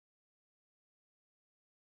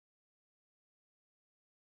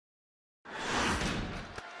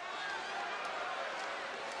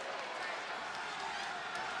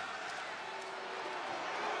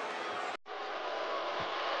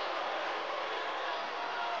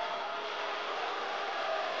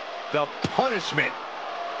The punishment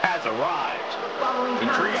has arrived. And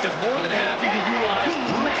Priest is more than happy to utilize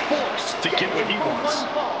brute force to get what he wants.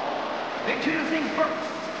 Introducing first,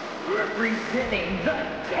 representing the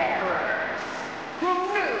Terror from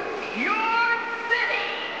New York City,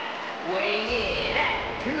 weighing in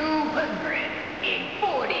at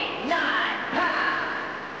 249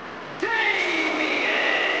 pounds, Damian!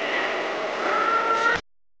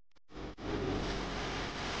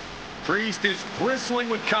 Priest is bristling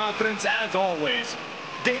with confidence as always.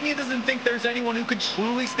 Damian doesn't think there's anyone who could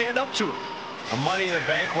truly stand up to him. A Money in the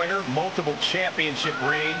Bank winner, multiple championship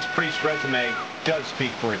reigns, Priest's resume does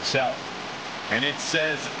speak for itself. And it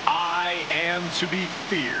says, I am to be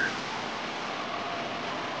feared.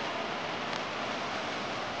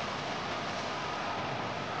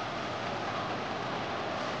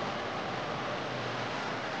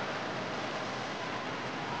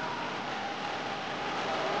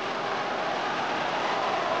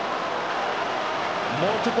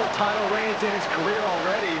 Multiple title reigns in his career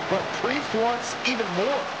already, but Priest wants even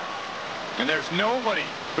more. And there's nobody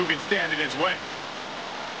who can stand in his way.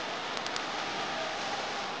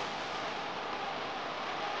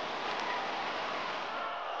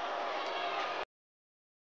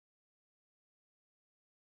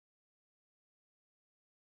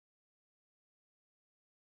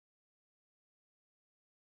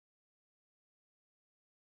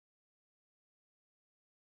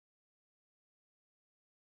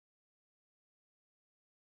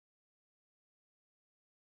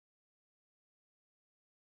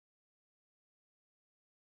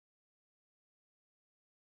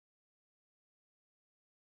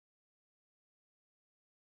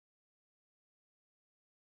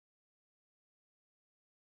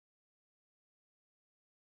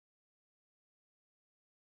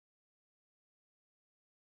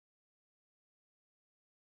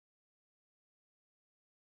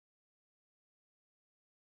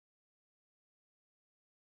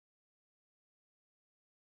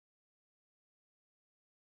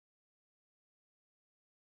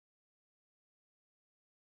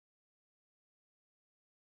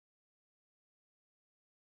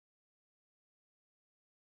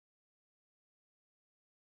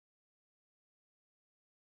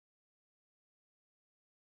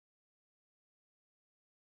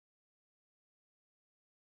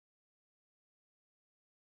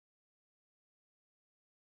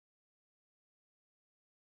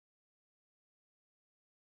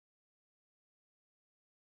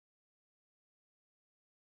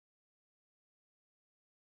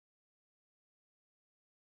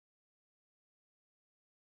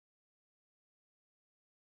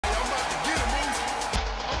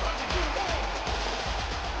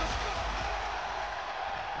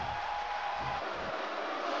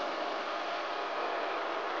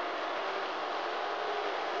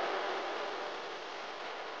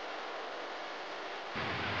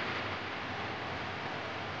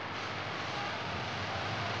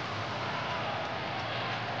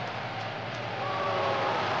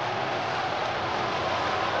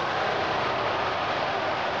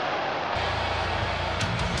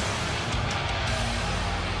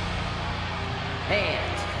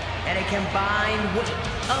 And a combined weight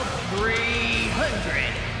of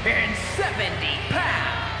 370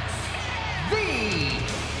 pounds. The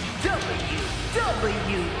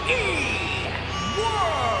WWE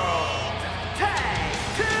World Tag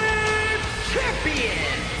Team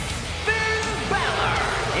Champions, Bálor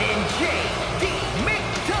and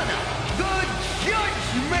McDonagh, the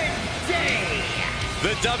Judgment Day.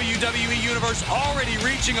 The WWE Universe already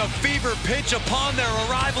reaching a fever pitch upon their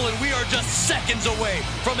arrival, and we are just seconds away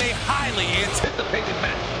from a highly anticipated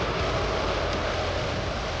match.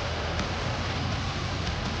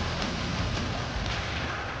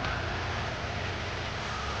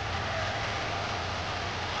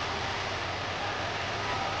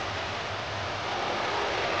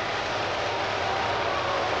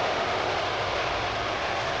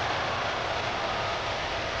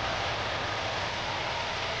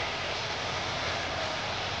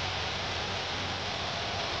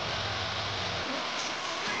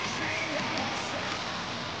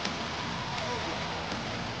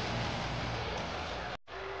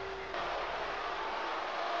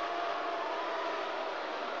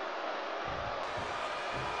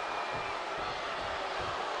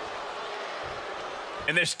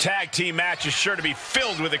 And this tag team match is sure to be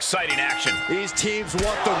filled with exciting action. These teams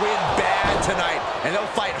want the win bad tonight, and they'll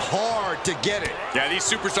fight hard to get it. Yeah, these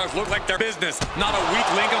superstars look like their business, not a weak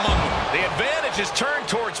link among them. The advantage is turned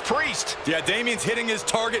towards Priest. Yeah, Damian's hitting his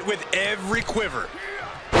target with every quiver.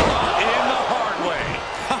 In the hard way.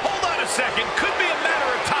 Hold on a second. Could be a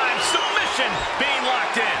matter of time. Submission being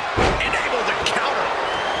locked in.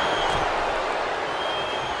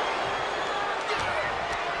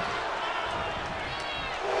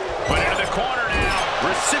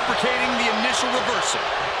 reversal.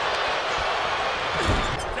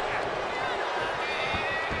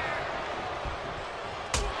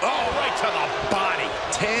 Oh, right to the body.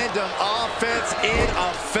 Tandem offense in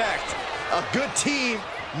effect. A good team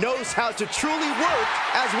knows how to truly work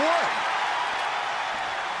as one.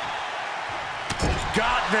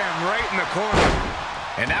 Got them right in the corner.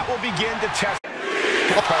 And that will begin to test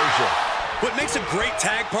composure. What makes a great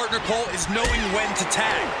tag partner, Cole, is knowing when to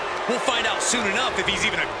tag. We'll find out soon enough if he's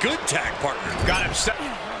even a good tag partner. Got him set.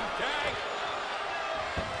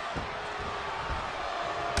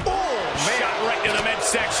 Shot right to the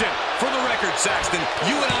midsection. For the record, Saxton,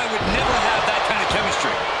 you and I would never have that kind of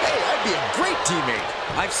chemistry. Hey, I'd be a great teammate.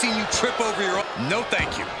 I've seen you trip over your own. No,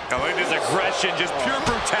 thank you. Oh, look at this aggression, just pure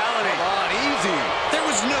brutality. Come on, easy. There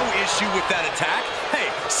was no issue with that attack. Hey,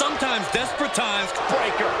 sometimes desperate times.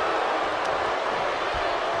 Breaker.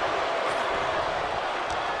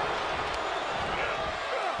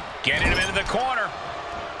 Getting him into the corner.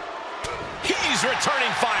 He's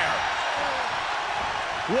returning fire.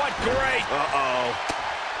 What great. Uh-oh.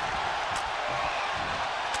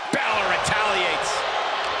 Bálor retaliates.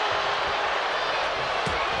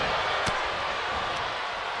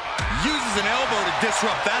 Uses an elbow to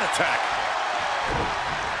disrupt that attack.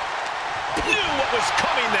 Knew what was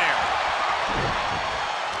coming there.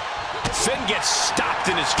 Finn gets stopped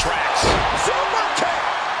in his tracks. Super kick.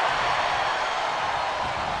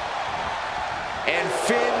 And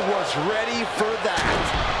Finn was ready for that.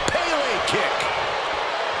 Pele kick.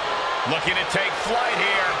 Looking to take flight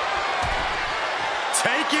here.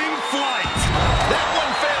 Taking flight. That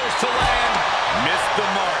one fails to land. Missed the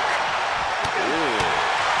mark. Ooh.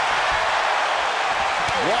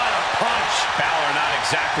 What a punch. Bálor not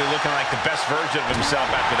exactly looking like the best version of himself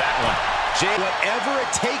after that one. Jey, whatever it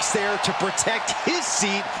takes there to protect his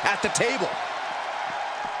seat at the table.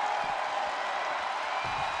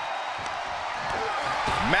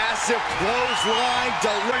 Massive clothesline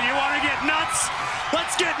delivery. You want to get nuts?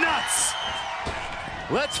 Let's get nuts.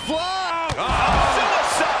 Let's fly.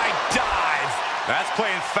 Suicide dive. That's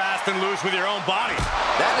playing fast and loose with your own body.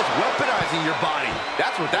 That is weaponizing your body.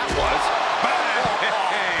 That's what that was.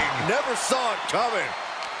 Bang! Never saw it coming.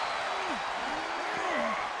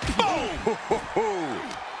 Boom!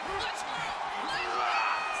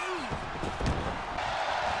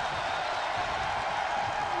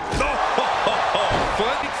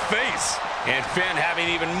 Flipping face. And Finn having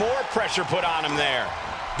even more pressure put on him there.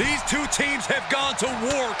 These two teams have gone to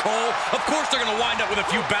war, Cole. Of course they're going to wind up with a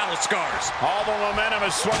few battle scars. All the momentum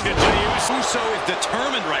has swung to Jey Uso. Uso is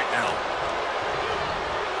determined right now.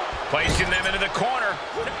 Placing them into the corner.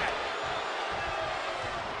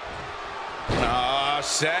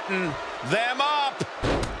 Setting them up.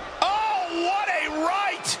 Oh, what a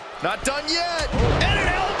right! Not done yet. And an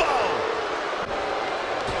elbow.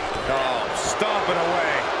 Oh, stomping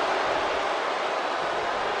away.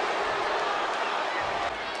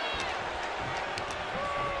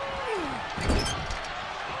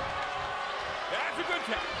 That's a good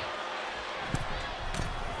tap.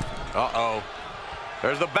 Uh-oh.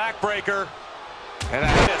 There's the backbreaker. And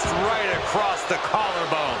that hits right across the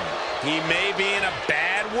collarbone. He may be in a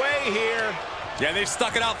bad way here. Yeah, they've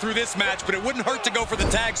stuck it out through this match, but it wouldn't hurt to go for the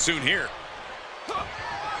tag soon here.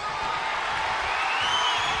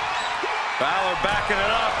 Bálor backing it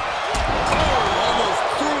up. Oh, almost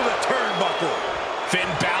through the turnbuckle. Finn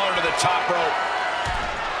Bálor to the top rope.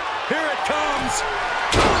 Here it comes.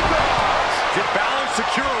 Did Bálor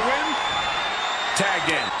secure a win? Tagged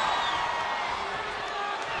in.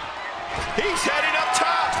 He's heading up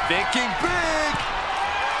top. Thinking big.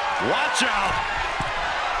 Watch out.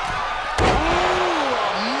 Ooh,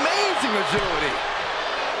 amazing agility.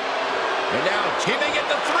 And now giving it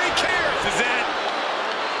the 3 cares. This is it.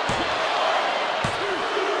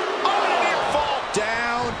 Oh, near fall.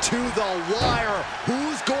 Down to the wire.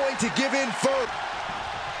 Who's going to give in first?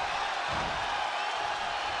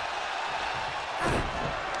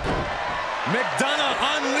 McDonagh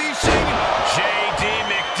unleashing. J.D.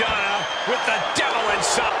 McDonagh with the devil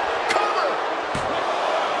inside. Cover.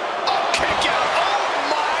 Oh, kick out.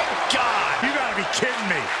 Oh, my God. You gotta be kidding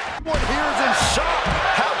me. One here is in shock.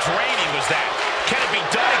 How draining was that? Can it be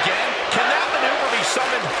done again? Can that maneuver be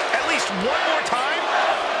summoned at least one more time?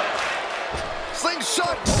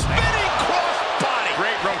 Slingshot. Spinning cross body.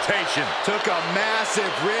 Great rotation. Took a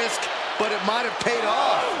massive risk, but it might have paid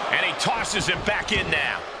off. And he tosses him back in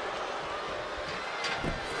now.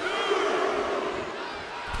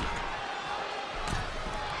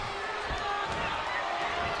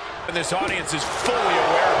 And this audience is fully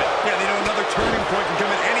aware of it. Yeah, they know another turning point can come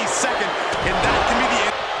at any second, and that can be the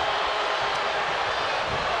end.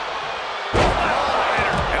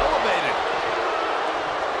 Elevated.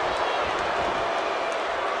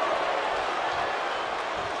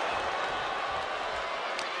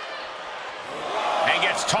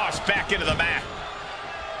 gets tossed back into the mat.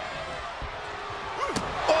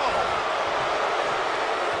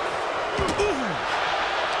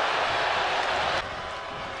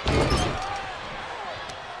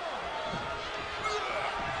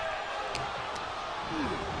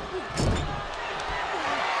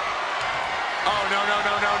 Oh, no, no,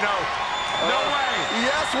 no, no, no. No way.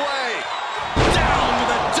 Yes way. Down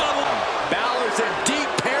with a double. Bálor's in deep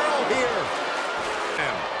peril here.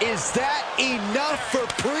 Is that enough for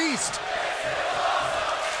Priest?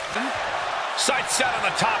 Sights set on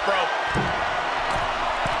the top rope.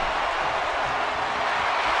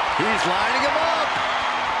 He's lining him up.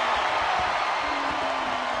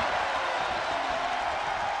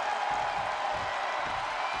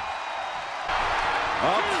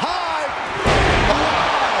 Up high.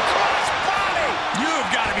 Crossbody. You've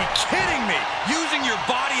got to be kidding me. Using your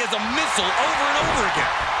body as a missile over and over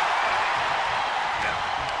again.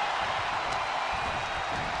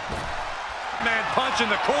 Man punch in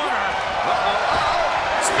the corner.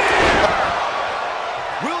 Spear.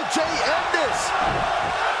 Will Jey end this?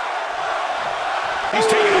 He's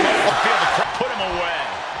taking him off the field to put him away.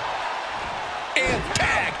 And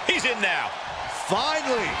tag. He's in now.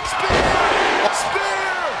 Finally. Spear.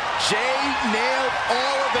 Spear. Jey nailed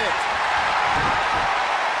all of it.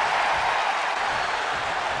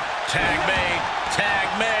 Tag made. Tag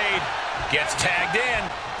made. Gets tagged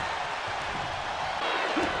in.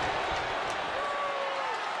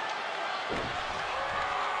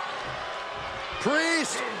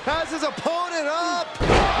 Priest has his opponent up.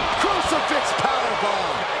 Crucifix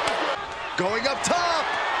powerbomb. Going up top.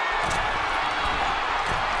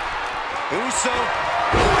 Uso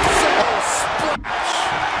splash.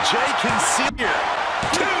 Jey can see here.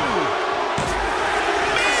 2.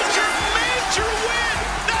 Major win.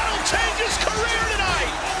 That'll change his career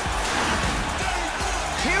tonight.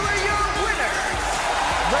 Here are your winners,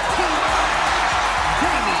 the King,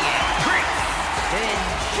 Damian Priest, and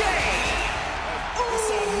Jey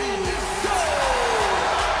Uso.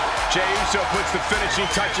 Jey Uso puts the finishing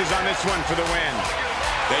touches on this one for the win.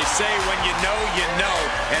 They say when you know,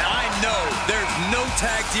 and I know there's no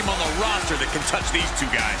tag team on the roster that can touch these two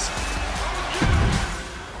guys.